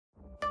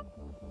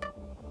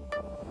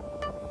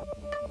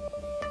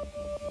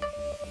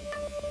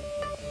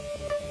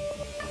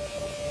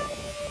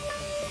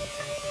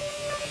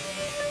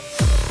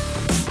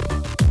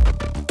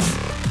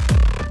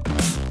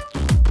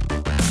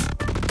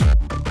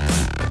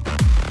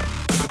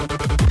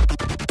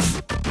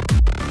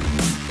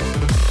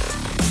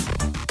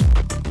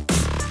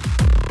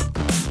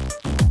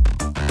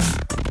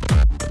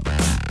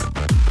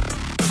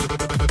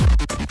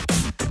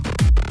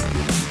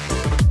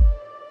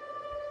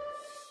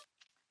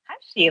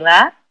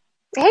Sheila.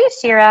 Hey,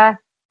 Shira.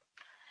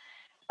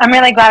 I'm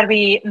really glad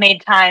we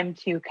made time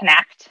to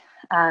connect.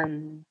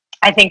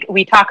 I think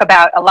we talk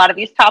about a lot of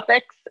these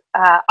topics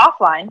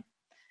offline,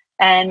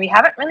 and we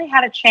haven't really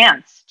had a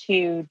chance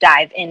to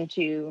dive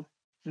into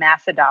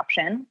mass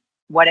adoption,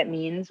 what it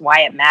means,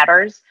 why it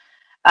matters,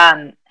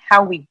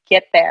 how we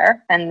get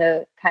there, and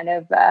the kind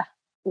of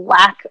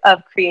lack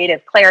of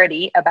creative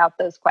clarity about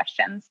those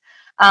questions.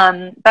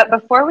 But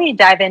before we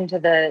dive into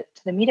the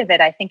meat of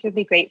it, I think it would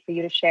be great for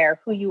you to share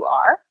who you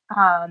are,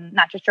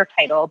 not just your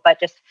title, but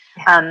just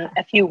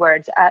a few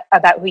words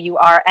about who you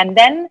are. And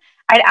then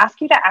I'd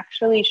ask you to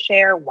actually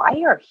share why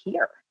you're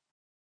here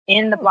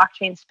in the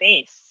blockchain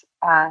space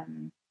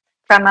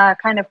from a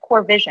kind of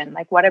core vision.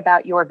 Like, what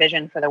about your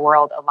vision for the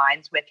world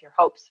aligns with your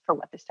hopes for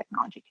what this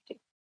technology could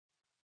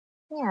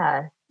do?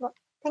 Yeah, well,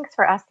 thanks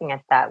for asking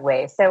it that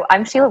way. So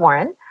I'm Sheila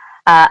Warren.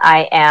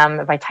 I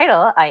am, by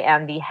title, I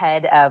am the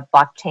head of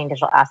blockchain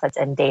digital assets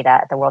and data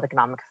at the World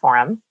Economic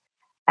Forum,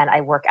 and I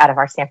work out of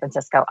our San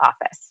Francisco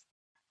office.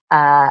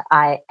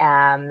 I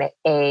am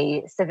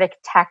a civic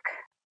tech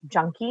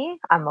junkie.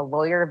 I'm a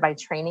lawyer by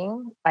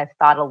training. I've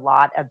thought a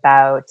lot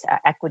about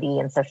equity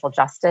and social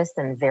justice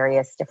in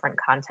various different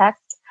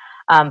contexts,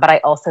 but I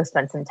also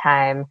spent some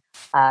time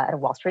at a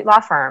Wall Street law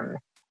firm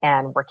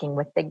and working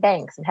with big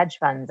banks and hedge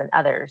funds and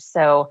others.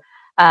 So,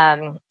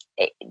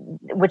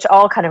 which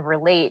all kind of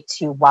relate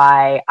to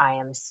why I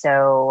am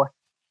so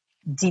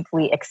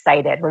deeply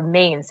excited,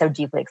 remain so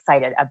deeply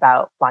excited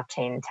about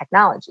blockchain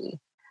technology.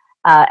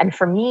 And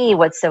for me,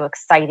 what's so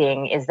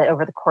exciting is that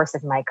over the course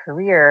of my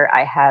career,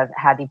 I have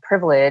had the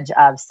privilege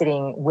of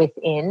sitting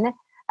within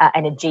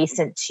and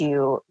adjacent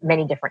to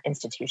many different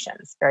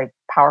institutions, very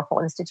powerful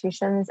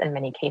institutions in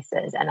many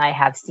cases. And I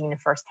have seen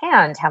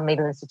firsthand how many of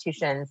those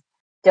institutions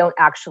don't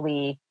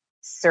actually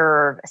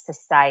serve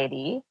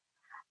society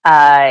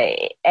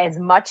as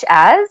much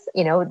as,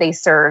 they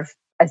serve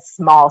a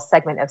small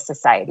segment of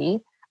society.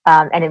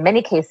 And in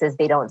many cases,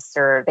 they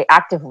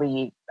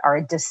actively are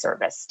a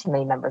disservice to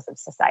many members of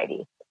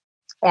society.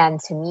 And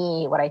to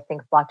me, what I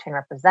think blockchain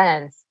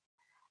represents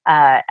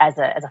as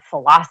a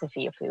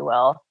philosophy, if we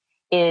will,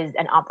 is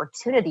an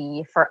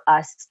opportunity for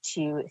us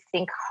to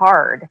think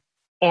hard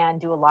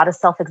and do a lot of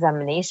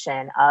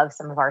self-examination of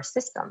some of our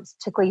systems,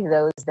 particularly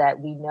those that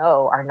we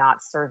know are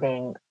not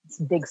serving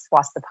big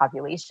swaths of the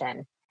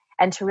population,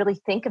 and to really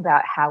think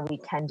about how we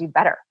can do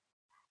better.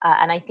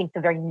 And I think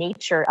the very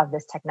nature of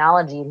this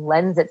technology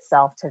lends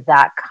itself to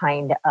that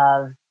kind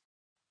of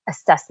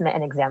assessment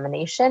and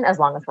examination, as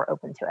long as we're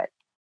open to it.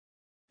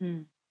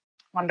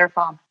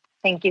 Wonderful.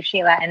 Thank you,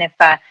 Sheila. And if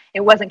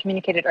it wasn't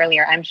communicated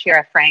earlier, I'm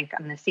Shira Frank.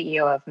 I'm the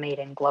CEO of Made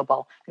in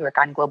Global. We work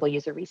on global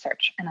user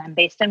research, and I'm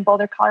based in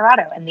Boulder,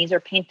 Colorado. And these are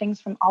paintings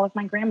from all of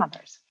my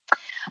grandmothers.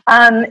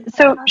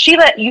 So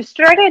Sheila, you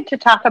started to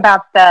talk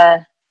about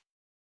a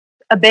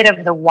bit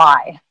of the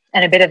why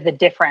and a bit of the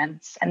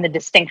difference and the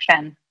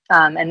distinction.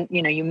 And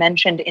you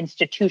mentioned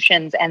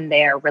institutions and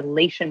their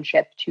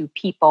relationship to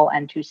people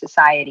and to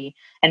society,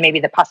 and maybe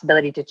the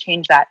possibility to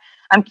change that.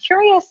 I'm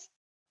curious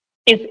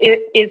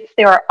if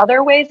there are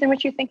other ways in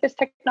which you think this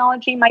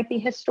technology might be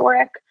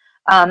historic,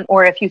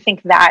 or if you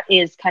think that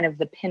is kind of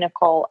the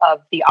pinnacle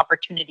of the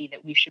opportunity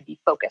that we should be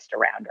focused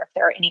around, or if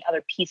there are any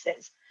other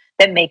pieces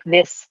that make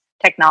this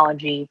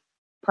technology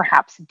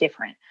perhaps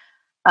different.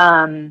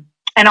 And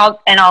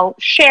I'll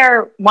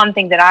share one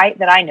thing that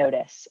I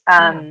notice.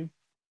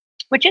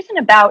 Which isn't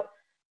about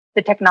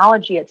the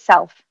technology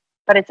itself,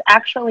 but it's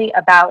actually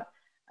about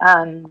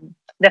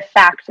the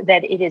fact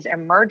that it is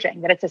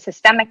emerging, that it's a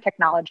systemic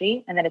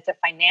technology, and that it's a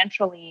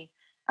financial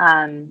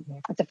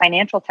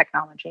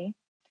technology.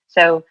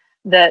 So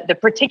the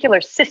particular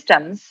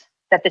systems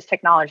that this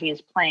technology is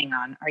playing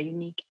on are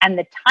unique, and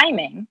the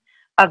timing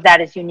of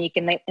that is unique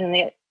in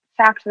the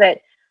fact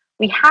that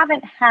we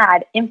haven't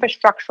had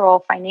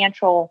infrastructural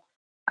financial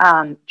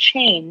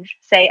change,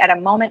 say, at a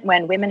moment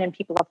when women and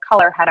people of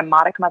color had a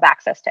modicum of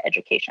access to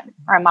education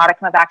or a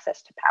modicum of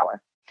access to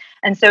power.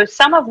 And so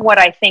some of what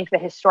I think the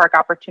historic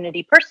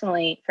opportunity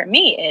personally for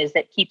me is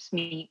that keeps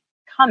me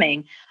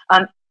coming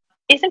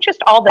isn't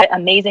just all the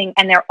amazing,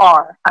 and there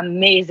are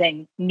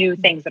amazing new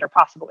things that are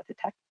possible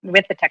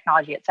with the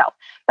technology itself.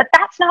 But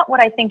that's not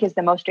what I think is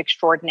the most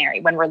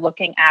extraordinary when we're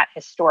looking at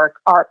historic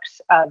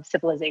arcs of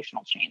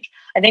civilizational change.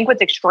 I think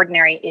what's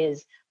extraordinary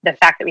is the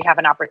fact that we have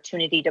an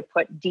opportunity to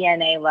put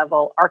DNA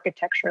level,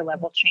 architecture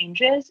level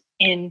changes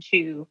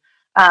into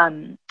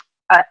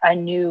a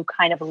new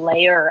kind of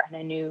layer and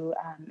a new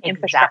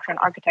infrastructure and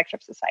architecture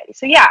of society.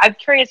 So yeah, I'm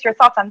curious your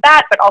thoughts on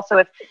that, but also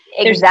if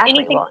there's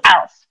anything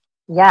else.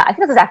 Yeah, I think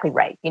that's exactly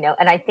right.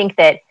 And I think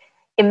that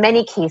in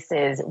many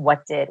cases,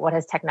 what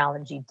has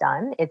technology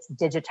done? It's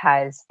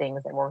digitized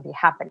things that were already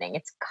happening.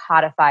 It's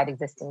codified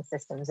existing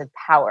systems of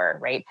power,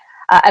 right?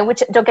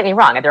 Which, don't get me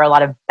wrong, there are a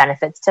lot of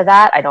benefits to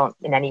that. I don't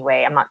in any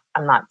way, I'm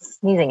not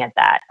sneezing at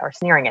that or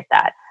sneering at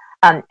that.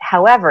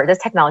 However, this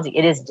technology,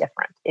 it is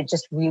different. It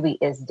just really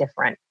is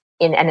different.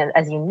 And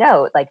as you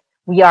know, like,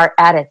 we are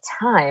at a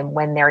time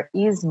when there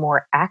is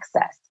more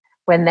access,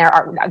 when there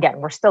are, again,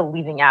 we're still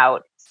leaving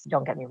out,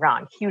 don't get me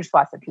wrong, huge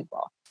swaths of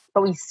people.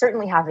 but we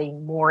certainly have a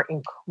more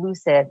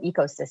inclusive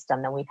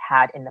ecosystem than we've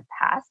had in the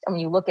past. And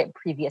when you look at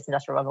previous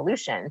industrial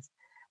revolutions,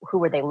 who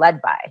were they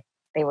led by?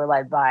 They were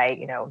led by,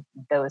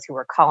 those who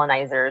were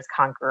colonizers,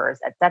 conquerors,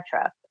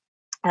 etc.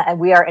 And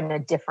we are in a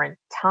different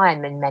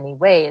time in many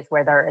ways,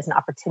 where there is an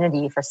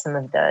opportunity for some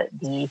of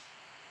the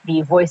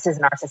voices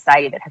in our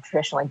society that have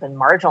traditionally been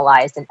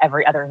marginalized in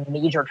every other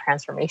major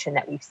transformation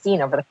that we've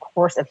seen over the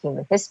course of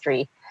human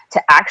history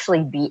to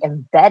actually be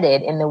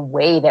embedded in the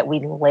way that we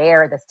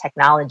layer this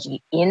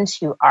technology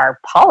into our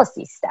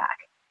policy stack.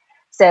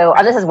 So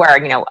this is where,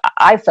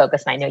 I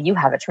focus, and I know you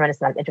have a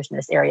tremendous amount of interest in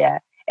this area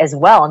as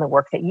well in the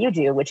work that you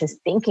do, which is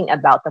thinking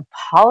about the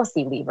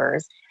policy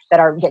levers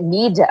that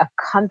need to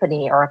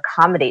accompany or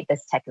accommodate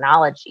this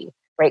technology,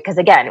 right? Because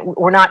again,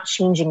 we're not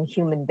changing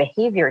human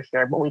behavior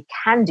here. What we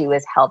can do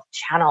is help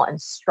channel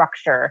and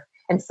structure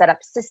and set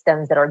up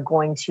systems that are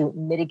going to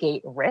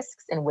mitigate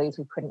risks in ways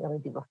we couldn't really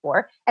do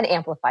before and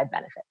amplify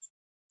benefits.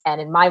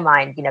 And in my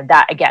mind,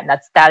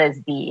 that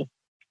is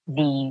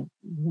the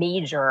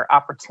major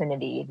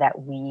opportunity that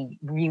we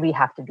really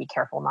have to be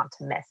careful not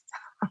to miss.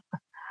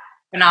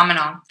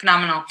 Phenomenal.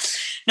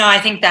 No, I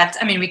think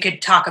we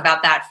could talk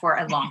about that for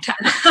a long time.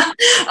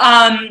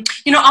 I'm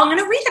going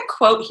to read a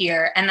quote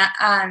here, and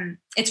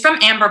it's from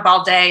Amber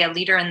Balday, a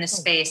leader in this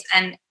space,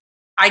 and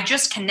I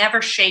just can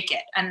never shake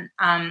it. And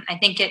I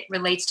think it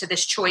relates to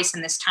this choice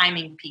and this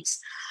timing piece,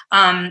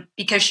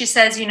 because she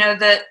says,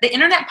 the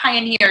internet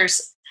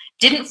pioneers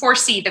didn't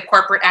foresee the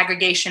corporate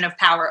aggregation of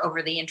power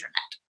over the internet.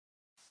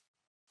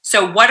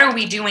 So what are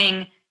we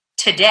doing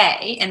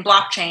today in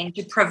blockchain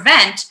to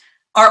prevent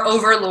our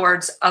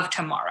overlords of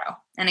tomorrow?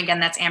 And again,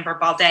 that's Amber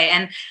Balday.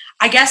 And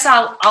I guess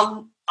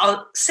I'll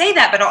say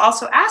that, but I'll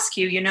also ask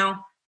you,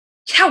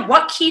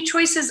 what key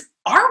choices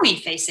are we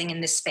facing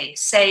in this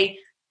space?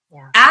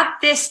 At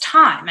this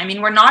time,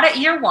 we're not at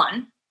year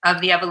 1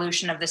 of the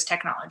evolution of this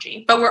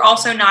technology, but we're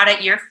also not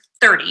at year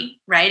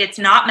 30, right? It's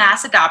not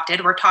mass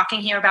adopted. We're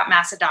talking here about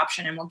mass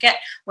adoption, and we'll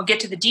get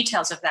to the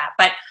details of that.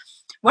 But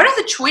what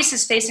are the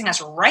choices facing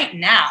us right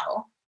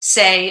now,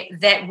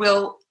 that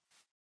will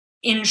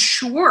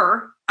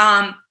ensure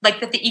that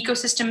the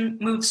ecosystem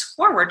moves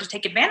forward to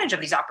take advantage of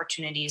these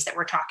opportunities that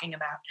we're talking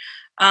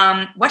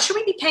about? What should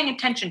we be paying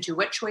attention to?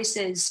 What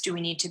choices do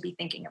we need to be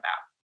thinking about?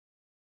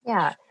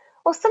 Yeah.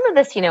 Well, some of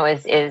this,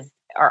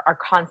 are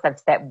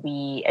concepts that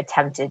we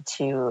attempted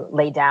to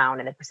lay down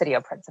in the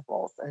Presidio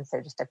principles. And so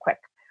just a quick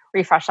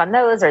refresh on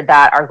those are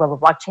that our Global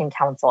Blockchain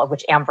Council, of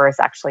which Amber is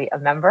actually a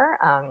member,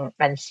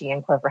 and she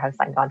and Clover have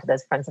signed on to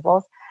those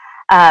principles.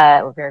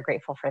 We're very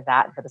grateful for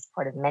that and for the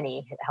support of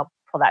many who helped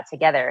pull that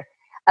together.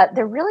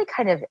 They're really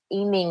kind of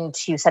aiming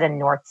to set a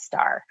North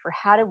Star for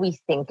how do we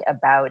think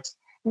about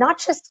not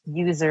just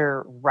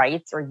user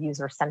rights or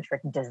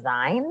user-centric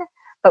design,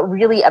 but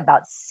really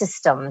about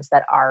systems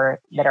that are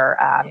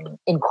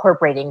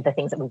incorporating the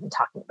things that we've been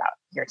talking about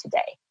here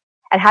today.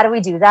 And how do we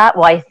do that?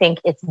 Well, I think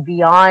it's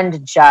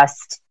beyond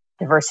just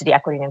diversity,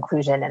 equity, and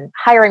inclusion and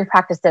hiring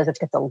practices, which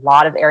gets a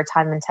lot of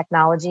airtime in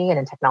technology and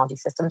in technology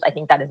systems. I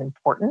think that is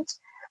important.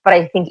 But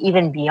I think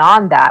even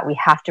beyond that, we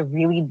have to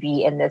really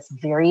be in this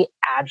very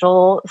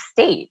agile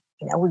state.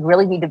 We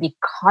really need to be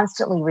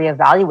constantly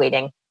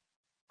reevaluating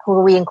who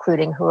are we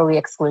including, who are we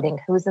excluding,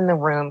 who's in the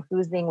room,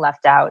 who's being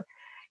left out.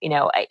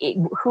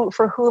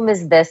 For whom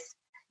is this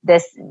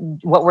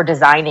what we're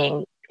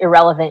designing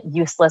irrelevant,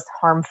 useless,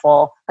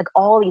 harmful, like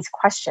all these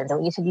questions. And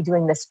we need to be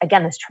doing this,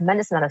 again, this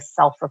tremendous amount of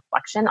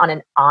self-reflection on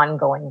an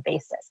ongoing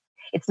basis.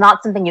 It's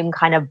not something you can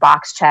kind of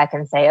box check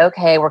and say,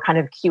 okay, we're kind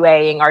of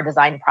QAing our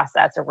design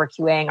process or we're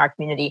QAing our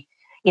community.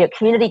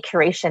 Community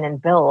curation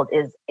and build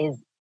is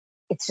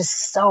it's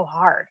just so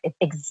hard. It's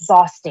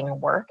exhausting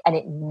work and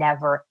it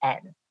never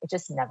ends. It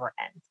just never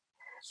ends.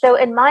 So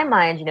in my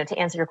mind, to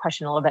answer your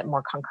question a little bit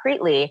more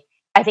concretely,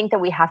 I think that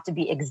we have to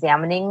be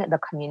examining the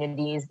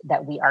communities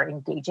that we are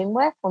engaging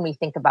with when we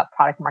think about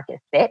product market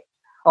fit.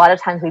 A lot of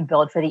times we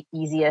build for the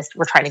easiest.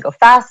 We're trying to go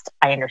fast.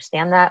 I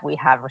understand that. We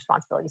have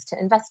responsibilities to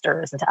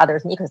investors and to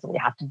others in the ecosystem. We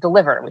have to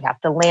deliver. We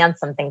have to land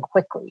something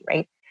quickly,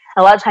 right?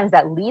 And a lot of times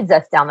that leads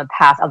us down the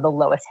path of the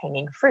lowest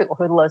hanging fruit. Well,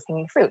 who are the lowest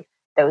hanging fruit?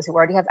 Those who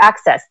already have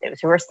access, those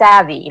who are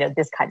savvy,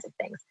 this kinds of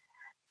things.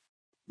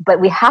 But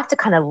we have to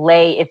kind of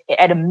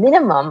at a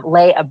minimum,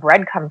 lay a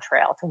breadcrumb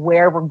trail to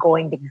where we're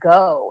going to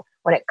go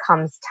when it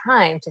comes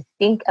time to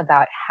think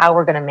about how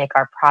we're going to make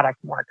our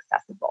product more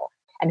accessible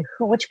and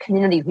which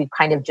communities we've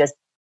kind of just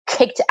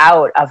kicked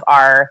out of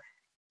our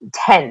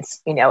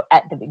tents,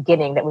 at the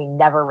beginning that we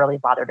never really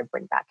bothered to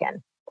bring back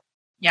in.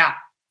 Yeah,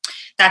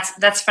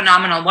 that's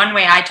phenomenal. One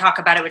way I talk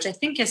about it, which I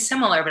think is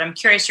similar, but I'm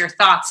curious your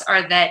thoughts,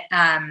 are that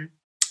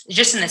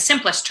just in the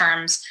simplest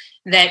terms,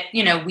 that,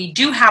 we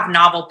do have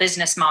novel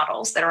business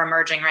models that are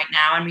emerging right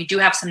now, and we do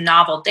have some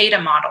novel data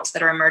models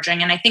that are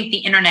emerging. And I think the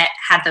internet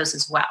had those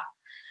as well.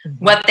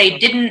 Mm-hmm. What they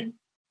didn't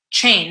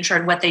change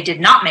or what they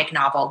did not make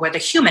novel were the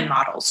human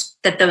models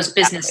that those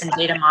business and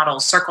data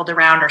models circled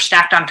around or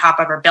stacked on top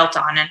of or built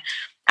on. And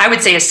I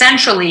would say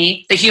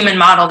essentially the human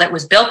model that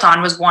was built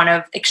on was one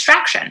of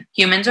extraction.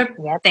 Humans are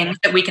things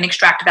that we can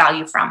extract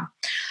value from.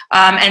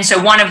 And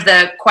so one of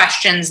the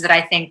questions that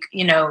I think,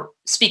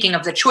 speaking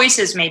of the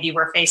choices maybe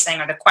we're facing,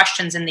 or the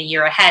questions in the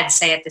year ahead,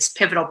 say at this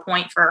pivotal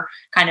point for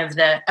kind of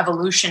the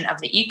evolution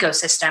of the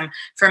ecosystem,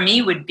 for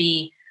me would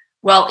be,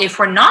 well, if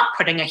we're not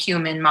putting a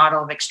human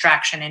model of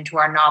extraction into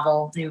our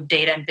novel new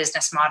data and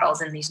business models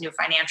and these new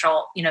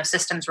financial,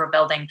 systems we're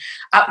building,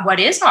 what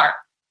is our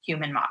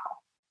human model?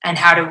 And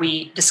how do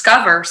we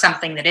discover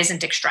something that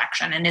isn't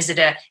extraction? And is it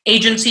an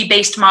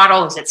agency-based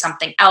model? Is it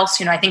something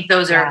else? I think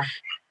those are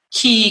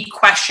key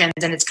questions,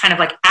 and it's kind of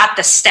like at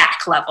the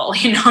stack level,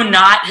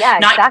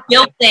 not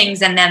build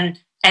things and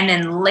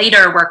then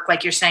later work,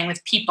 like you're saying,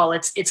 with people.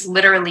 It's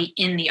literally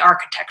in the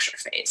architecture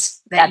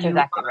phase. That's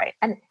exactly right.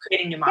 And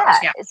creating new models.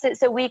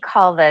 So we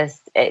call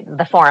this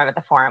the forum. At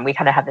the forum, we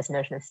kind of have this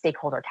notion of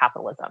stakeholder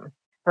capitalism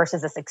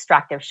versus this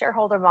extractive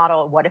shareholder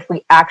model. What if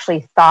we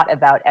actually thought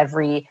about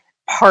every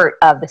part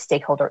of the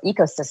stakeholder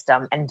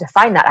ecosystem and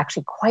define that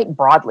actually quite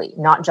broadly,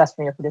 not just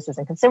from your producers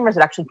and consumers,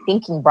 but actually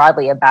thinking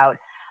broadly about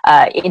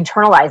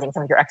internalizing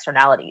some of your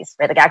externalities,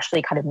 right? Like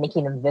actually kind of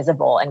making them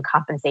visible and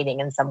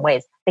compensating in some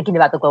ways, thinking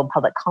about the global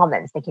public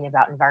commons, thinking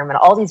about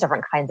environmental, all these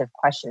different kinds of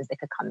questions that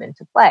could come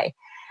into play.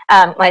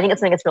 I think it's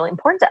something that's really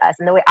important to us.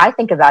 And the way I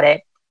think about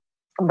it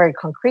very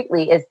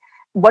concretely is,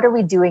 what are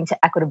we doing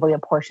to equitably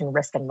apportion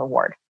risk and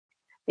reward?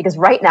 Because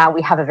right now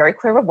we have a very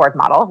clear reward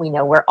model. We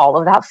know where all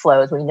of that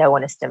flows. We know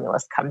when a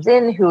stimulus comes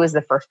in, who is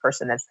the first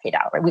person that's paid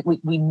out, right?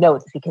 We know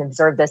this. We can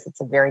observe this.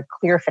 It's a very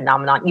clear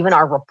phenomenon. Even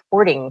our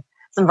reporting,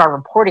 some of our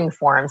reporting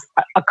forms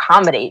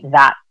accommodate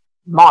that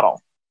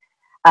model.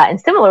 And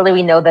similarly,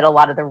 we know that a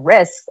lot of the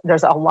risks,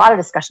 there's a lot of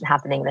discussion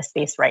happening in this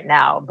space right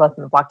now, both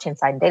on the blockchain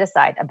side and data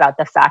side, about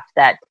the fact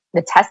that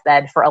the test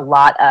bed for a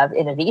lot of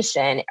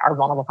innovation are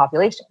vulnerable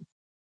populations.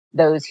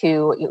 Those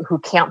who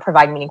can't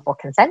provide meaningful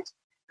consent,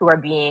 who are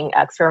being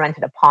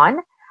experimented upon.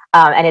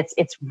 And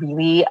it's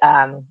really,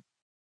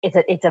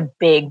 it's a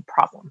big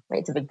problem,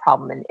 right? It's a big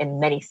problem in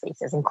many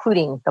spaces,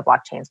 including the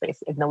blockchain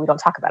space, even though we don't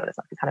talk about it as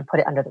much, we kind of put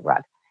it under the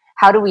rug.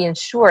 How do we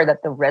ensure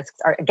that the risks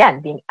are,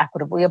 again, being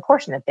equitably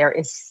apportioned, that there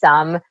is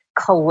some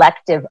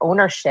collective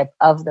ownership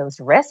of those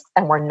risks,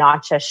 and we're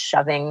not just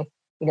shoving,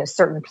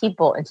 certain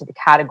people into the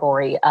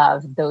category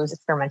of those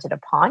experimented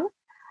upon,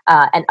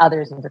 and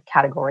others into the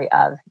category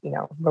of,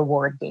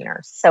 reward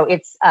gainers. So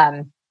it's,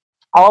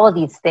 all of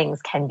these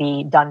things can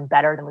be done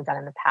better than we've done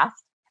in the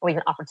past. We have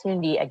an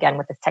opportunity, again,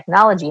 with this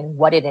technology and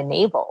what it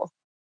enables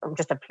from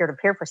just a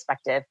peer-to-peer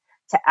perspective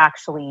to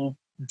actually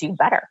do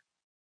better.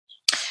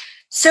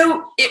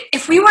 So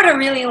if we were to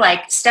really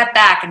step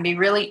back and be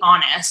really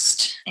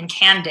honest and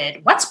candid,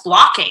 what's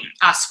blocking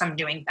us from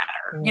doing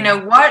better?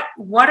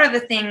 What are the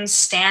things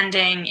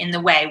standing in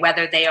the way,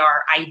 whether they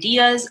are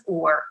ideas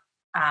or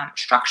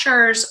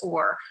structures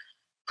or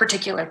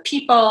particular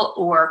people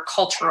or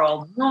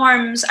cultural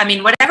norms? I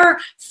mean, whatever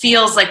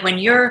feels like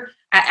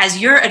as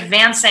you're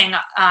advancing,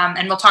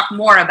 and we'll talk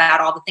more about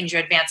all the things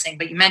you're advancing,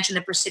 but you mentioned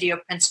the Presidio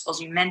principles,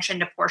 you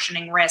mentioned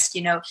apportioning risk,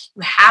 you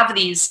have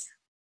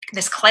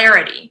this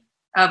clarity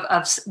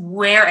of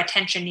where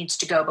attention needs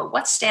to go, but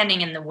what's standing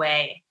in the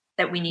way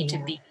that we need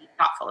to be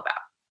thoughtful about?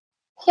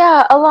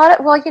 Yeah,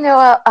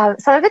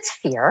 some of it's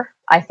fear.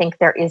 I think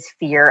there is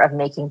fear of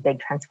making big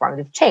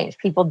transformative change.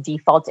 People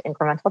default to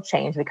incremental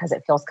change because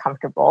it feels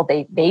comfortable.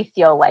 They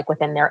feel like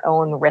within their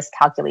own risk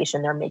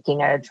calculation, they're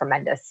making a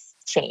tremendous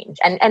change.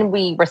 And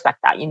we respect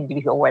that. You need to be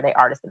people where they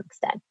are to some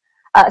extent.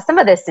 Some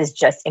of this is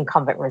just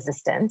incumbent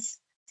resistance.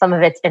 Some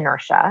of it's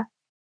inertia.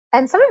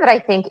 And some of it, I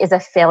think, is a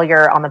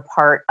failure on the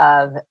part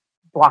of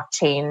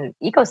blockchain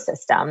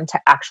ecosystem to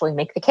actually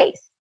make the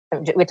case.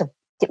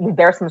 We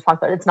bear some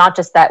responsibility. It's not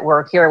just that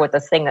we're here with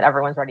this thing that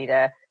everyone's ready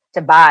to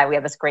buy. We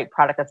have this great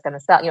product that's going to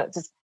sell.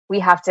 We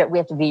have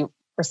to be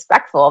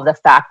respectful of the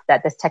fact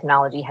that this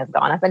technology has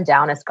gone up and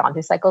down. It's gone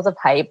through cycles of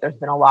hype. There's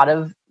been a lot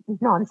of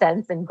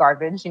nonsense and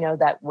garbage,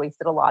 that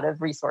wasted a lot of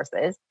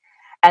resources.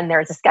 And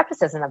there's a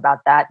skepticism about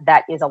that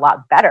is a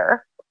lot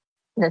better.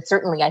 And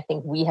certainly, I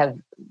think we have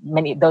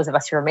those of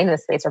us who remain in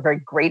this space are very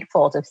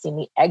grateful to have seen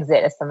the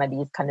exit of some of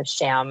these kind of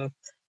sham,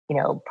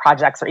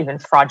 projects or even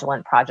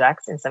fraudulent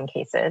projects in some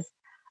cases.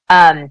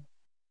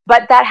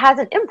 But that has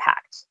an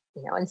impact,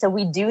 and so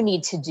we do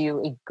need to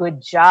do a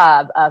good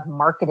job of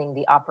marketing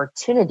the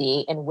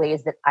opportunity in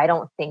ways that I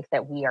don't think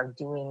that we are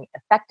doing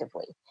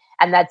effectively.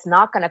 And that's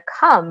not going to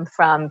come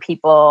from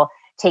people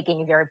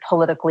taking a very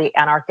politically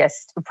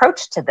anarchist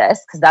approach to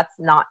this, because that's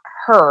not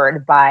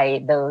heard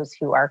by those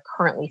who are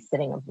currently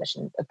sitting in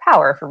positions of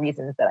power for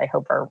reasons that I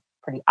hope are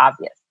pretty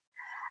obvious.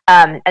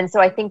 And so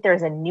I think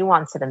there's a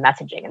nuance to the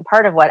messaging. And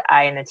part of what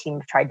I and the team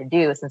have tried to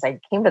do since I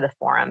came to the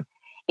forum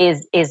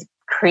is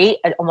create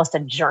almost a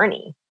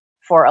journey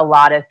for a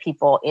lot of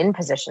people in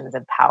positions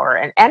of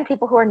power and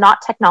people who are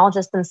not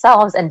technologists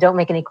themselves and don't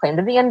make any claim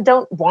to be and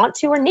don't want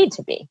to or need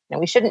to be.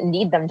 We shouldn't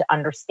need them to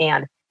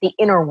understand the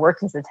inner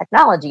workings of the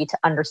technology to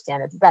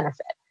understand its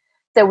benefit.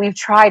 So we've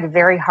tried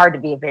very hard to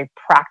be a very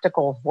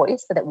practical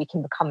voice so that we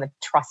can become a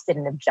trusted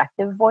and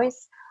objective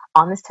voice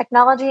on this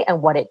technology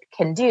and what it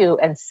can do,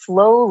 and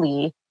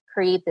slowly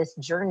create this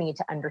journey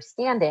to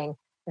understanding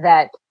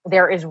that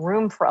there is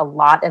room for a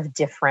lot of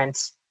different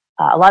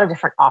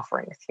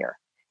offerings here.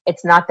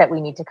 It's not that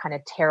we need to kind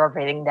of tear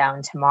everything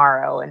down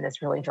tomorrow in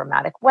this really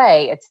dramatic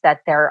way. It's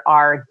that there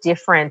are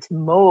different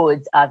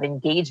modes of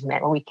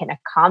engagement where we can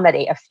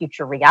accommodate a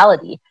future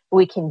reality.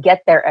 We can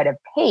get there at a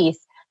pace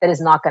that is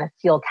not going to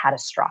feel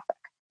catastrophic.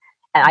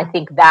 And I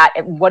think that,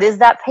 what is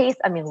that pace?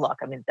 I mean, look,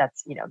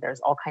 that's, there's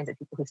all kinds of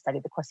people who study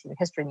the course of human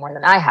history more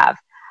than I have,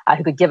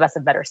 who could give us a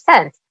better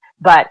sense.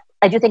 But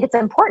I do think it's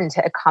important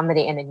to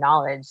accommodate and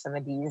acknowledge some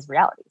of these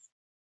realities.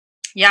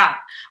 Yeah.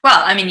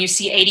 Well, you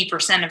see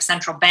 80% of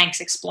central banks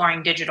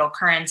exploring digital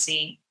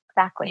currency.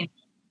 Exactly.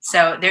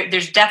 So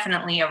there's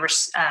definitely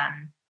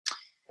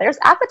there's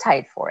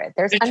appetite for it.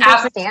 There's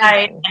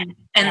understanding.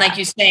 And like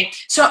you say,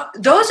 so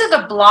those are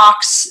the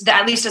blocks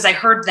that, at least as I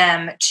heard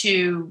them,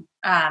 to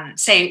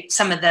say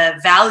some of the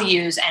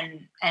values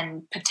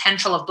and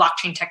potential of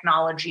blockchain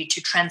technology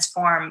to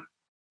transform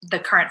the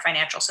current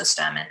financial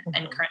system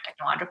and current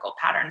technological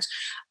patterns.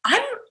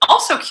 I'm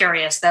also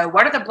curious, though,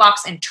 what are the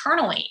blocks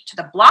internally to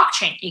the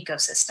blockchain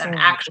ecosystem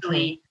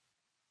actually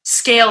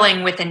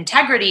scaling with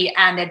integrity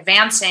and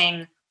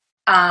advancing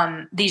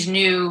these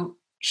new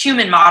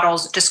human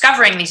models,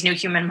 discovering these new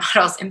human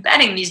models,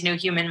 embedding these new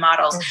human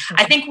models?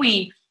 I think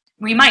we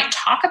might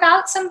talk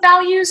about some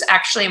values,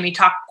 actually, and we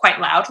talk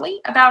quite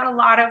loudly about a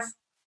lot of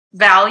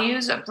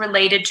values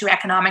related to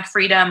economic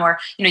freedom, or,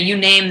 you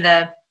name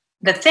the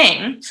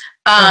thing.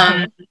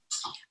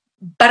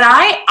 But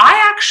I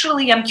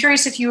actually, I'm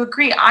curious if you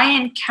agree, I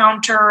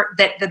encounter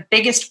that the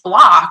biggest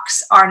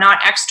blocks are not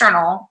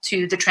external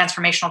to the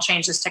transformational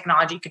change this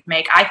technology could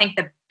make. I think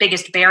the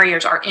biggest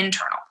barriers are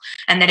internal.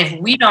 And that if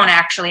we don't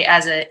actually,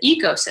 as an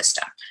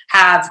ecosystem,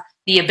 have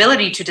the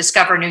ability to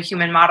discover new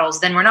human models,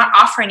 then we're not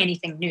offering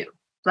anything new.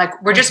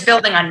 Like, we're just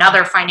building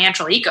another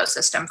financial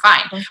ecosystem,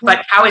 fine.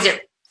 But how is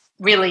it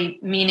really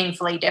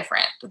meaningfully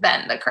different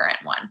than the current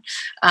one?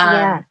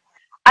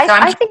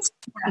 I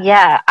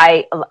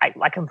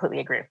completely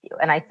agree with you.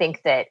 And I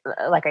think that,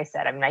 like I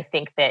said, I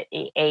think that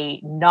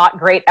a not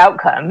great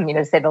outcome,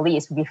 to say the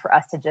least, would be for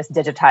us to just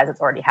digitize what's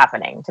already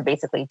happening, to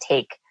basically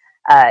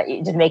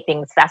just make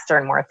things faster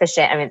and more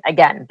efficient.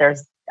 Again,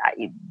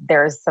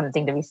 there's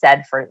something to be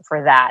said for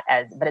that,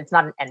 but it's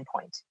not an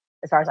endpoint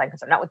as far as I'm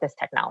concerned, not with this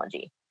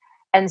technology.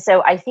 And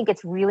so I think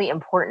it's really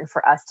important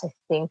for us to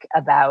think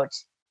about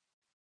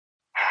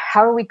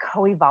how are we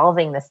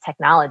co-evolving this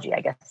technology,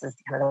 I guess is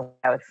kind of the way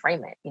I would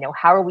frame it.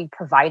 How are we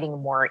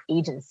providing more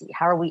agency?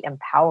 How are we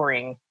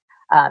empowering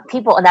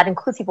people? And that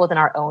includes people within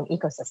our own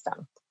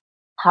ecosystem.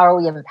 How are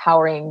we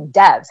empowering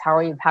devs? How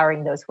are we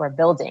empowering those who are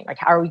building? Like,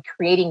 how are we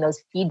creating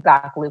those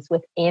feedback loops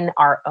within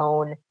our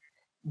own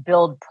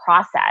build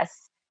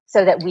process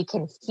so that we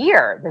can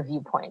hear the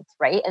viewpoints,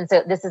 right? And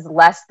so this is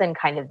less than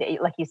kind of,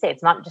 like you say,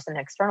 it's not just an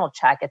external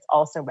check. It's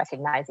also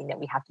recognizing that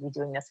we have to be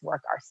doing this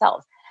work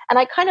ourselves. And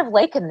I kind of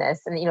liken this,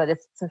 and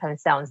this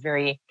sometimes sounds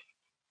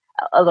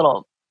a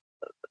little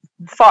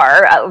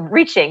far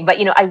reaching, but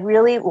I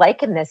really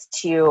liken this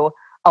to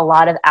a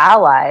lot of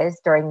allies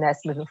during this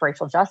movement for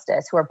racial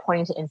justice who are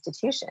pointing to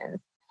institutions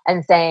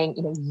and saying,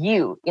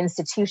 you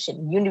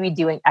institution, you need to be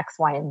doing X,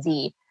 Y, and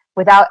Z,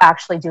 without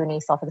actually doing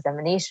any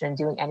self-examination and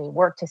doing any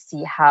work to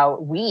see how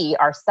we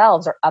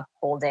ourselves are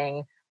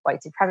upholding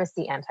white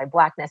supremacy,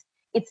 anti-Blackness.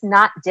 It's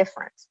not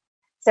different.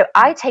 So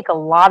I take a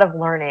lot of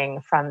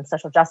learning from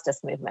social justice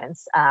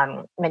movements,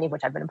 many of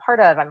which I've been a part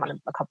of. I'm on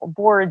a couple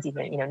boards,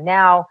 even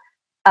now.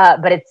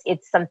 But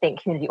it's something,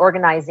 community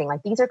organizing.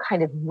 Like, these are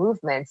kind of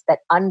movements that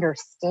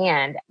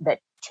understand that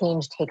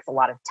change takes a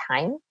lot of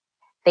time.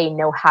 They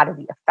know how to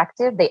be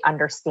effective. They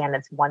understand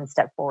it's one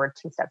step forward,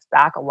 two steps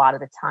back a lot of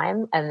the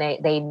time. And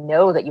they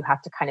know that you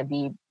have to kind of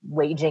be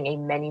waging a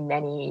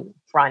many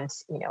front,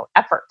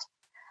 effort.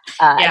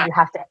 And you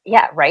have to,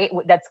 right.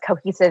 That's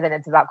cohesive, and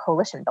it's about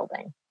coalition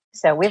building.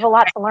 So we have a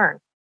lot to learn.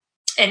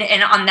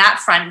 And on that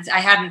front, I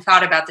hadn't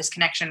thought about this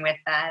connection with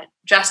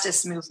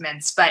justice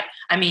movements, but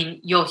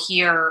you'll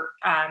hear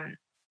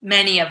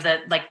many of the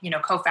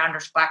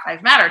co-founders of Black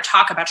Lives Matter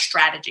talk about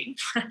strategy,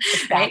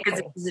 exactly. Right? Because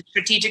it's a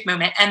strategic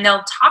movement, and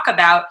they'll talk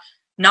about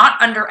not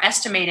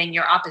underestimating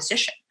your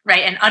opposition,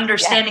 right? And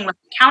understanding what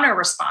the counter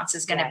response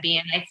is going to be.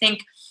 And I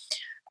think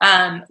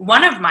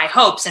one of my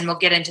hopes, and we'll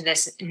get into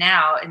this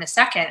now in a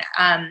second,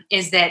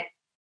 is that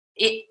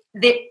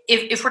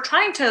if we're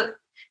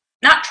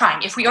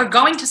if we are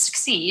going to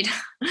succeed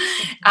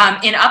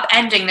in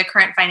upending the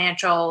current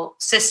financial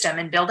system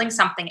and building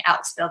something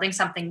else, building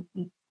something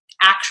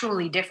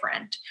actually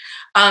different,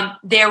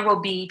 there will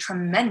be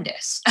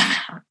tremendous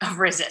amount of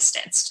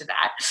resistance to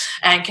that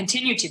and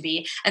continue to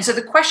be. And so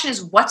the question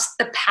is, what's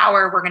the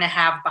power we're going to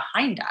have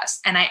behind us?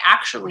 And I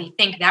actually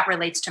think that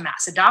relates to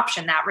mass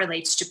adoption, that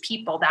relates to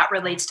people, that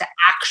relates to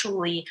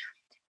actually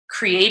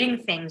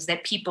creating things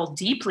that people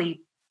deeply,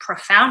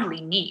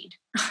 profoundly need.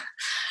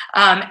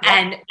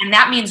 And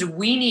that means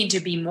we need to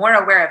be more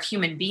aware of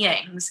human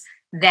beings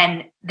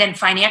than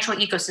financial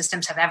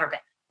ecosystems have ever been.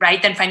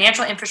 right, than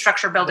financial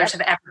infrastructure builders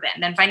have ever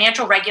been, than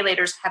financial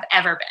regulators have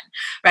ever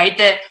been, right?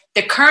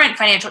 The current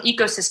financial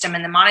ecosystem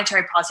and the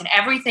monetary policy and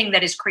everything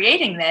that is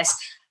creating this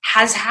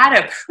has had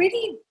a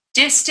pretty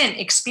distant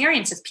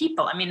experience of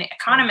people. I mean,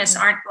 economists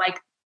aren't like,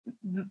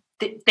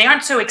 they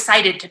aren't so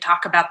excited to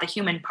talk about the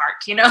human part,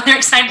 they're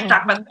excited to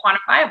talk about the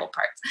quantifiable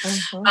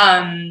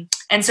parts.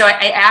 And so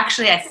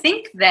I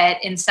think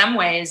that in some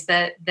ways,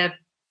 the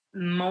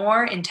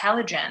more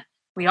intelligent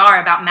we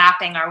are about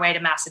mapping our way to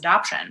mass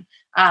adoption,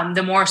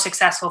 the more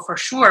successful for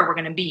sure we're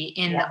going to be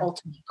in the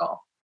ultimate goal.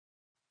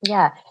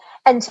 Yeah.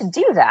 And to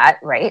do that,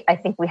 right, I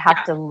think we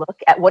have to look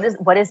at what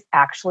is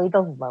actually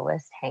the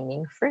lowest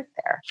hanging fruit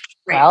there.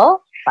 Right.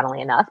 Well,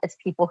 funnily enough, it's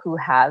people who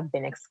have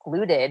been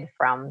excluded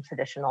from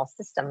traditional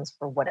systems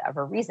for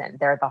whatever reason.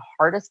 They're the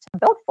hardest to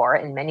build for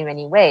in many,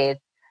 many ways,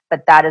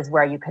 but that is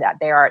where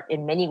they are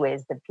in many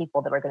ways the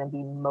people that are going to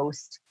be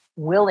most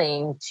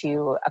willing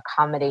to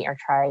accommodate or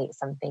try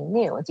something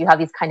new. And so you have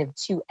these kind of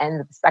two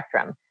ends of the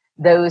spectrum.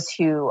 Those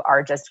who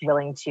are just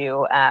willing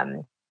to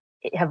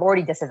have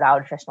already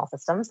disavowed traditional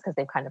systems because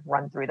they've kind of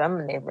run through them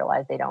and they've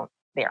realized they're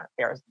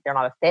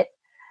not a fit,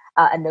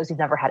 and those who've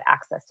never had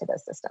access to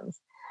those systems.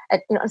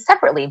 And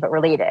separately but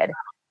related,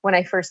 when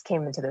I first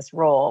came into this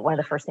role, one of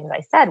the first things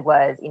I said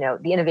was,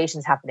 the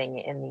innovation's happening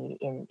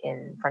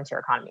in frontier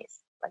economies.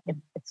 Like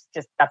it's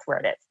just that's where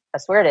it is.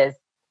 That's where it is.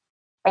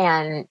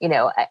 And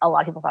a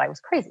lot of people thought I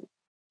was crazy.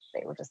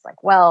 They were just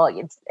like, well,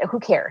 who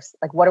cares?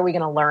 Like, what are we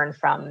going to learn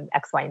from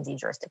X, Y, and Z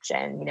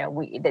jurisdiction?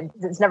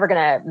 It's never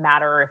going to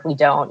matter if we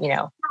don't,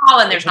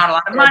 and there's not a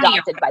lot of money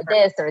adopted by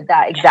this or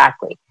that.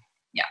 Exactly.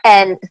 Yeah.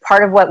 And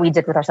part of what we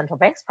did with our central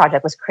banks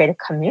project was create a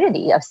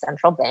community of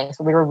central banks.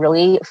 We were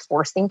really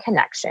forcing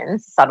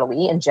connections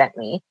subtly and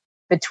gently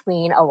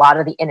between a lot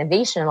of the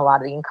innovation and a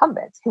lot of the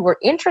incumbents who were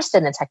interested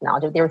in the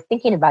technology. They were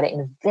thinking about it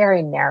in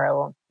very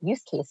narrow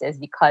use cases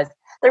because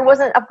there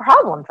wasn't a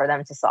problem for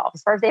them to solve.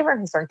 As far as they were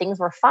concerned, things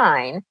were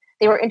fine.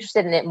 They were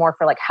interested in it more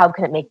for like, how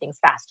can it make things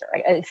faster,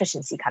 right? An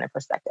efficiency kind of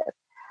perspective.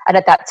 And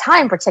at that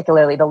time,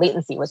 particularly, the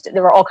latency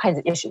there were all kinds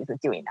of issues with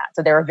doing that.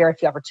 So there were very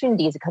few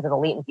opportunities because of the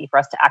latency for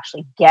us to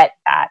actually get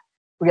that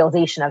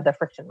realization of the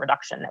friction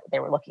reduction that they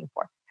were looking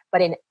for.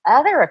 But in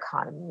other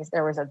economies,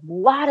 there was a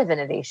lot of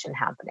innovation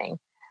happening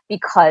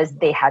because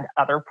they had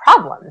other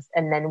problems.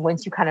 And then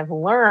once you kind of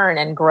learn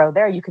and grow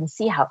there, you can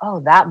see how,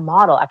 that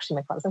model actually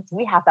makes a lot of sense.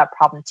 We have that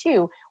problem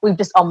too. We've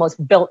just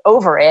almost built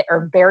over it or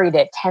buried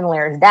it 10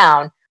 layers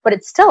down, but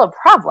it's still a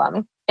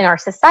problem in our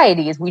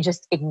societies. We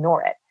just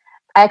ignore it.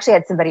 I actually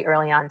had somebody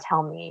early on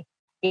tell me,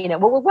 we're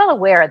well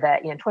aware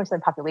that, 20% of the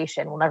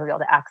population will never be able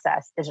to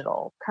access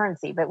digital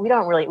currency, but we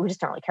just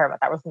don't really care about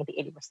that. We're looking at the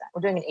 80%.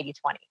 We're doing an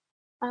 80-20.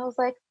 I was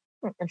like,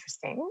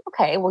 interesting.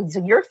 Okay, well,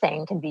 so your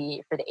thing can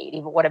be for the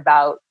 80, but what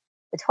about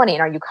the 20?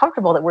 And are you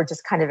comfortable that we're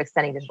just kind of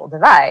extending digital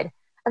divide?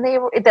 And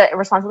the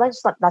response was,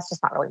 that's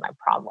just not really my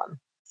problem.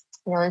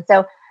 And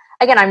so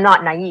again, I'm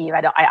not naive.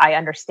 I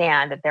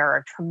understand that there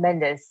are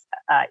tremendous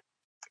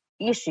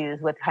issues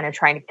with kind of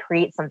trying to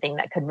create something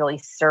that could really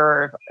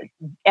serve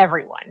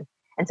everyone.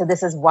 And so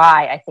this is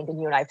why I think,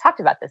 and you and I have talked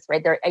about this,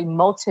 right? There are a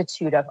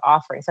multitude of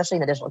offerings, especially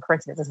in the digital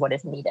currency. This is what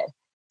is needed.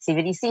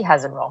 CBDC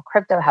has a role,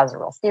 crypto has a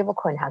role,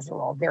 stablecoin has a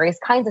role, various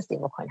kinds of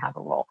stablecoin have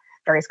a role,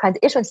 various kinds of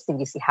issuance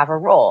CBDC have a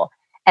role,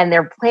 and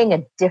they're playing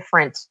a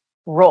different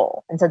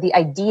role. And so the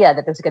idea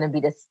that there's going to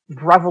be this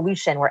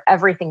revolution where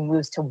everything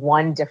moves to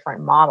one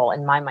different model,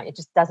 in my mind, it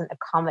just doesn't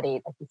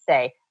accommodate, like you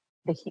say,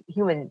 the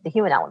human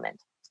element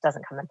just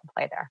doesn't come into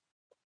play there.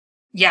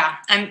 Yeah,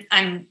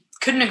 I'm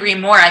couldn't agree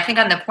more. I think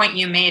on the point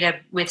you made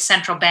with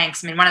central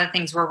banks, I mean, one of the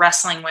things we're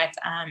wrestling with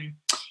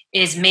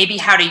is maybe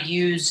how to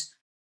use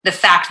the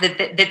fact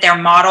that their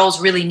models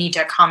really need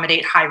to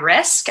accommodate high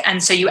risk.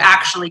 And so you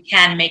actually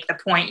can make the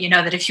point,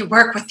 that if you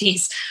work with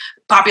these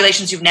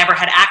populations who've never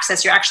had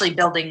access, you're actually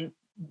building,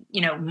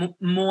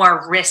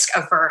 more risk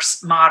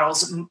averse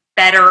models,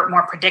 better,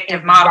 more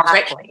predictive models,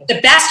 right? The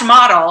best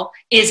model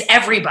is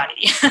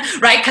everybody,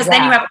 right? Because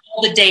then you have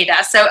all the data.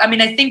 So, I mean,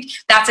 I think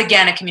that's,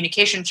 again, a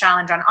communication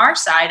challenge on our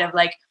side of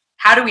like,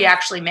 how do we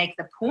actually make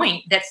the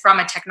point that from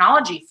a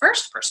technology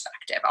first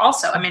perspective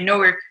also, I mean,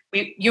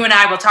 you and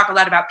I will talk a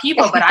lot about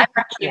people, but I've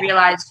actually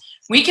realized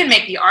we can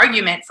make the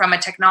argument from a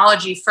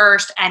technology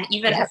first and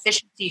even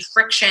efficiency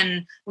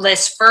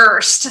frictionless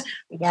first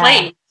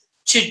place.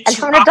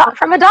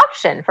 From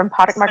adoption, from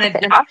product market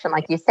fit adoption,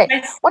 like you say.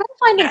 What I'm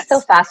finding so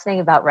fascinating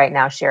about right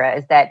now, Shira,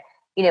 is that,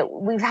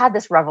 we've had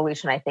this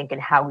revolution, I think, in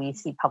how we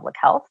see public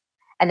health.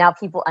 And now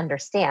people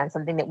understand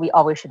something that we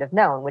always should have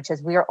known, which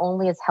is we are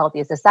only as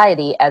healthy a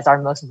society as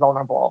our most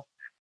vulnerable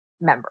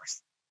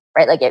members,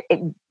 right? Like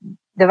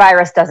the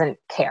virus doesn't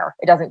care.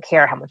 It doesn't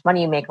care how much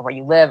money you make or where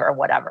you live or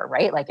whatever,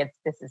 right? Like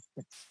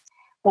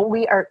what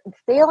we are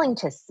failing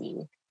to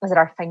see is that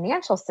our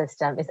financial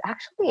system is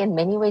actually in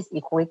many ways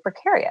equally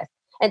precarious.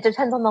 It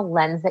depends on the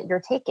lens that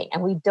you're taking.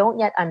 And we don't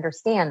yet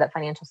understand that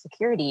financial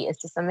security is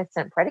to some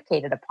extent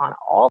predicated upon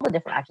all the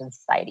different actions of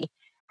society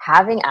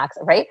having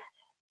access, right?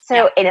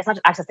 So, and it's not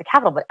just access to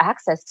capital, but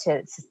access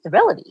to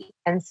stability.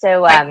 And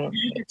so,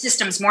 the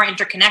system's more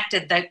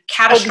interconnected. The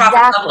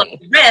catastrophic level of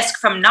risk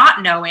from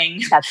not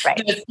knowing that's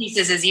right. those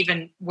pieces is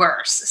even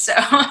worse. So,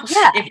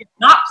 if you're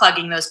not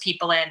plugging those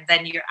people in,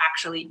 then you're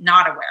actually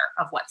not aware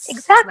of what's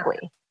exactly.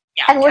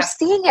 And we're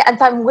seeing it, and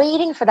so I'm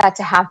waiting for that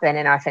to happen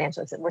in our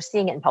financial system. We're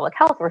seeing it in public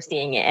health. We're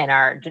seeing it in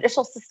our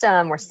judicial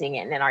system. We're seeing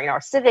it in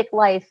our civic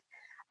life,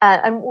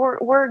 and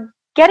we're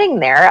getting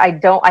there.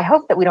 I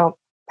hope that we don't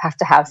have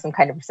to have some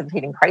kind of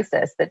precipitating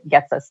crisis that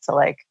gets us to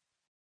like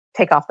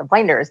take off the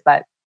blinders.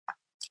 But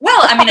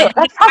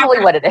that's probably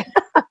what it is.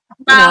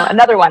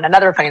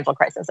 Another financial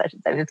crisis, I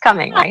should say. It's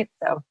coming, right?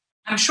 So.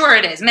 I'm sure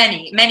it is.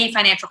 Many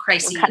financial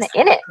crises. We're kind of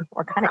in it.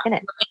 We're kind of in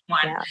it.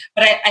 Yeah.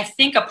 But I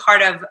think a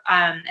part of,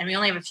 and we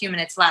only have a few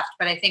minutes left,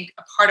 but I think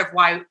a part of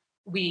why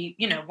we,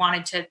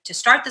 wanted to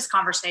start this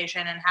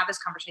conversation and have this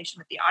conversation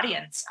with the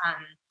audience,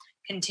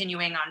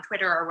 continuing on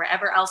Twitter or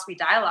wherever else we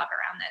dialogue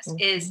around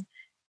this,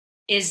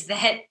 is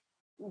that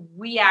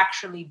we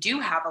actually do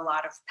have a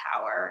lot of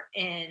power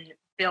in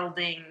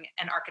building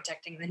and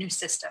architecting the new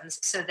systems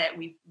so that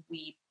we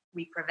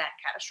prevent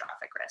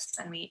catastrophic risks.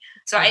 And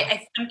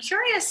I'm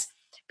curious,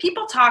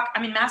 people talk,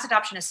 mass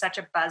adoption is such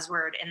a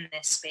buzzword in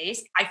this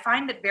space. I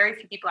find that very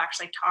few people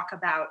actually talk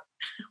about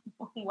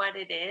what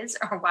it is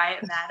or why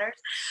it matters.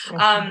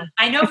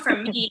 I know for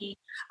me,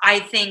 I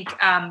think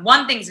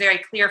one thing's very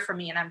clear for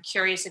me, and I'm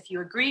curious if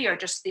you agree or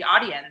just the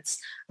audience,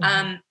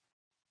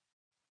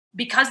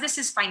 because this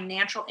is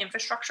financial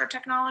infrastructure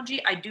technology,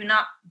 I do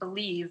not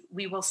believe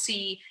we will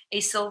see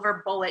a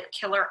silver bullet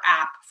killer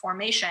app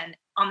formation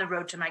on the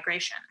road to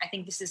migration. I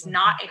think this is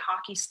not a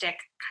hockey stick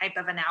type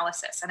of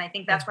analysis. And I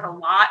think that's what a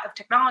lot of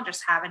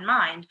technologists have in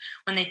mind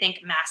when they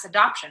think mass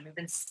adoption.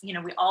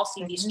 We all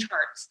see these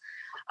charts.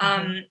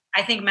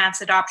 I think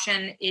mass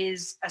adoption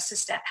is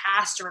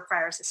has to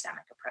require a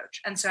systemic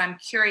approach. And so I'm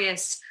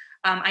curious,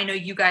 I know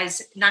you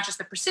guys, not just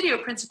the Presidio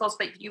principles,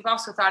 but you've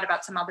also thought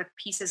about some other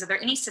pieces. Are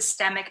there any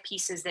systemic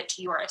pieces that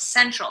to you are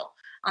essential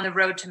on the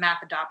road to mass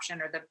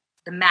adoption, or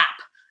the map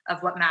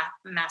of what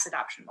mass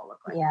adoption will look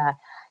like? Yeah.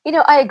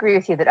 I agree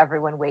with you that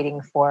everyone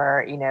waiting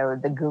for,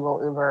 the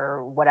Google,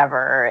 Uber,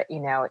 whatever,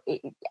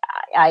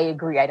 I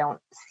agree. I don't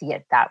see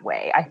it that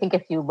way. I think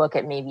if you look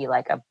at maybe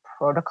like a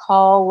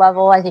protocol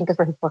level, I think is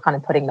where people are kind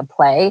of putting the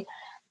play.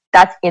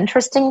 That's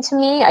interesting to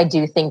me. I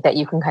do think that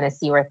you can kind of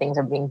see where things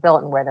are being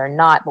built and where they're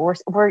not, but we're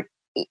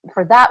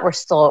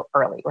still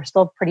early. We're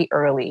still pretty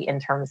early in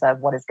terms of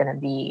what is going to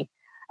be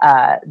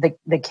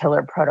the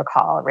killer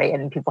protocol, right?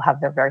 And people have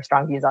their very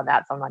strong views on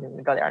that, so I'm not even going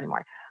to go there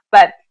anymore.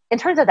 But in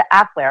terms of the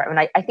app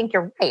layer, I think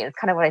you're right. It's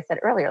kind of what I said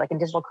earlier, like in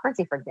digital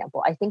currency, for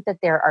example. I think that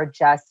there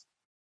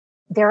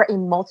are a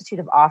multitude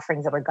of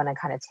offerings that are going to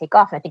kind of take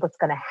off. And I think what's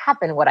going to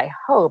happen, what I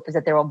hope, is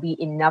that there will be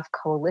enough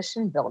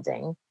coalition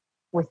building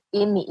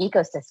within the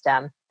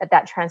ecosystem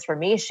that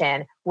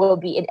transformation will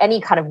be in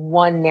any kind of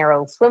one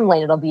narrow swim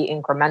lane. It'll be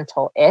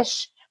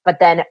incremental-ish, but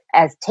then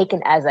as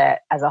taken as a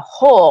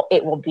whole,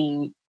 it will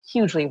be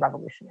hugely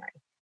revolutionary.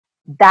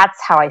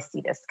 That's how I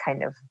see this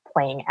kind of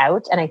playing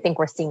out. And I think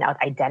we're seeing that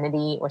with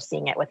identity. We're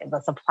seeing it with the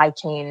supply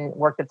chain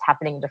work that's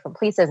happening in different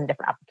places and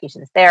different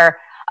applications there,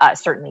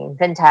 certainly in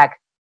fintech.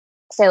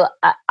 So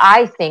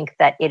I think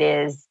that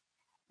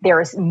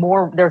there's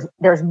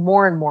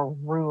more and more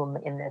room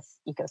in this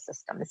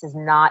ecosystem. This is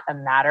not a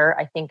matter,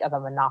 I think, of a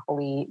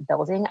monopoly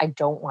building. I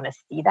don't want to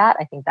see that.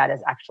 I think that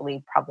is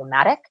actually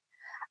problematic.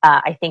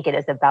 I think it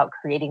is about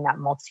creating that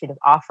multitude of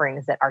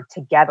offerings that are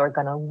together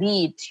going to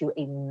lead to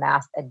a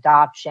mass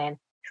adoption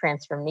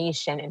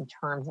transformation in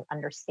terms of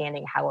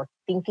understanding how we're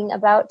thinking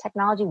about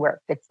technology, where it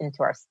fits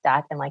into our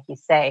stack, and like you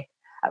say,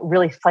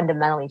 really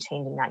fundamentally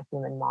changing that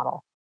human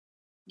model.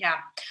 Yeah,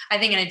 I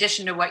think in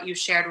addition to what you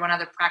shared, one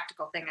other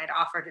practical thing I'd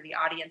offer to the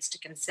audience to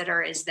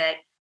consider is that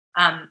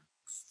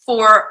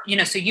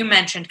so you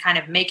mentioned kind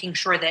of making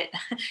sure that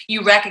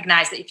you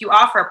recognize that if you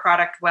offer a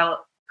product,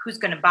 well, who's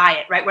going to buy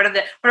it, right? What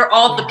are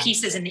all the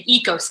pieces in the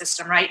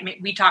ecosystem, right?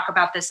 We talk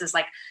about this as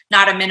like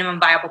not a minimum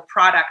viable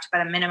product,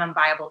 but a minimum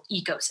viable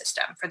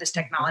ecosystem for this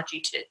technology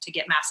to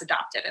get mass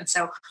adopted. And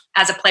so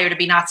as a player, to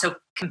be not so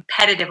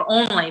competitive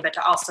only, but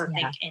to also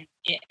think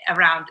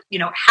around,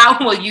 how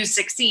will you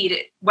succeed?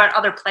 What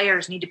other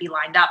players need to be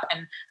lined up,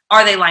 and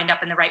are they lined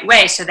up in the right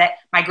way so that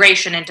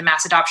migration into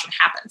mass adoption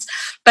happens?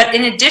 But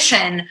in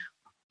addition,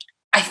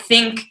 I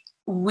think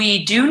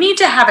we do need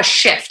to have a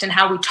shift in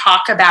how we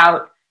talk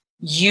about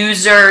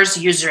users,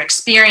 user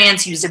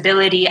experience,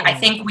 usability. I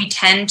think we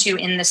tend to,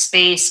 in this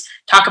space,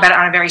 talk about it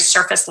on a very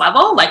surface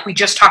level. Like we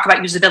just talk about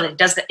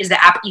usability. Is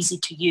the app easy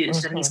to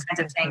use, and these kinds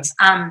of things.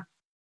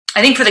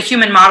 I think for the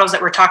human models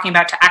that we're talking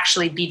about to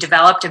actually be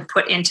developed and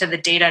put into the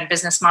data and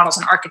business models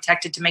and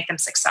architected to make them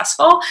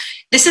successful,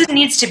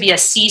 needs to be a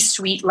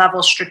C-suite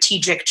level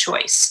strategic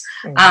choice.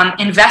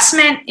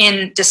 Investment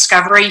in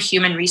discovery,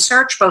 human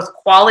research, both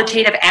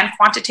qualitative and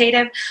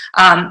quantitative,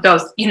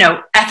 both,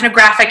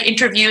 ethnographic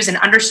interviews and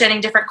understanding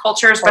different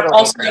cultures, but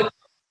also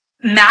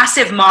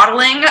massive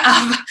modeling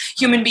of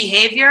human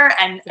behavior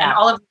and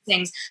all of these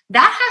things.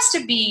 That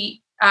has to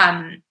be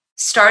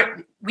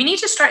we need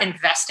to start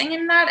investing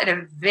in that at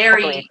a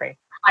very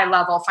high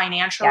level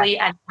financially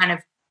and kind of,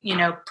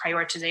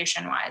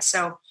 prioritization wise.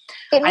 So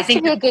it needs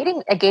to be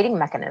a gating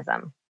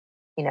mechanism.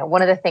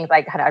 One of the things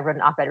I wrote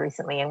an op-ed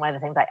recently, and one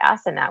of the things I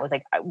asked in that was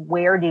like,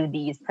 where do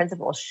these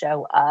principles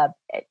show up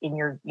in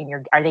your,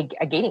 are they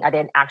a gating? Are they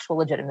an actual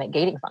legitimate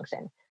gating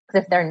function?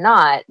 Because if they're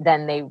not,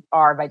 then they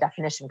are by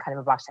definition kind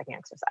of a box checking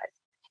exercise.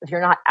 If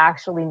you're not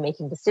actually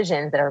making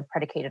decisions that are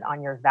predicated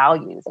on your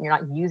values, and you're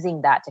not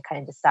using that to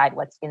kind of decide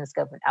what's in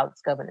scope and out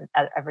scope and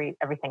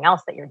everything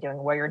else that you're doing,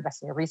 where you're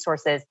investing your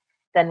resources,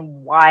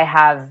 then why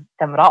have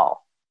them at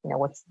all?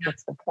 What's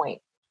the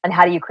point? And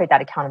how do you create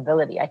that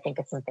accountability? I think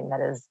it's something that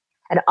is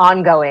an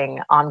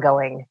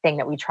ongoing thing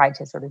that we try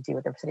to sort of do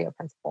with the Presidio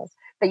principles.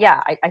 But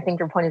yeah, I think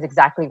your point is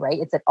exactly right.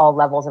 It's at all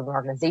levels of an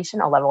organization,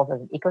 all levels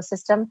of an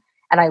ecosystem.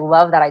 And I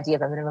love that idea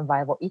of a minimum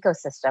viable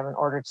ecosystem in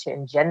order to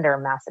engender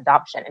mass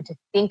adoption and to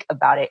think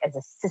about it as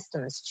a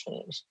systems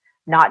change,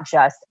 not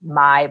just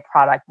my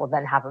product will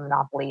then have a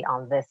monopoly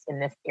on this in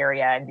this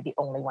area and be the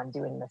only one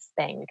doing this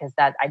thing. Because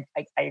that I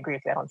agree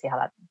with you. I don't see how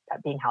that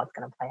being how it's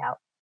going to play out.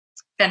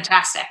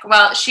 Fantastic.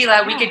 Well,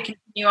 Sheila, we could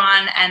continue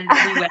on, and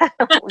we will.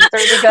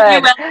 We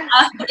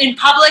will in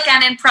public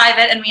and in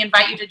private, and we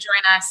invite you to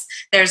join us.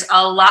 There's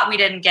a lot we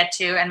didn't get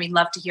to, and we'd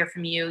love to hear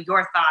from you,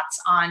 your thoughts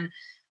on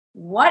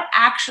what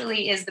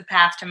actually is the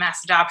path to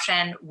mass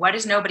adoption, what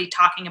is nobody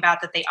talking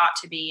about that they ought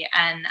to be,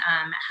 and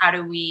how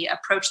do we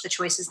approach the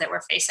choices that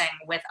we're facing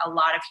with a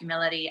lot of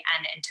humility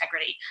and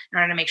integrity in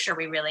order to make sure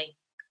we really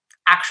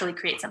actually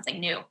create something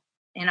new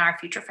in our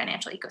future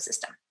financial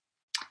ecosystem.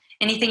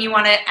 Anything you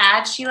want to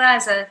add, Sheila,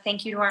 as a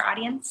thank you to our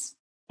audience?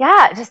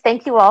 Yeah, just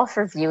thank you all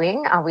for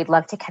viewing. We'd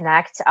love to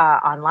connect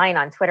online,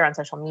 on Twitter, on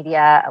social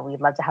media. We'd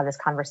love to have this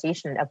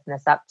conversation and open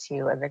this up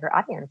to a bigger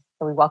audience.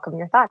 So we welcome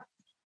your thoughts.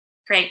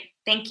 Great.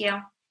 Thank you.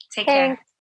 Take care.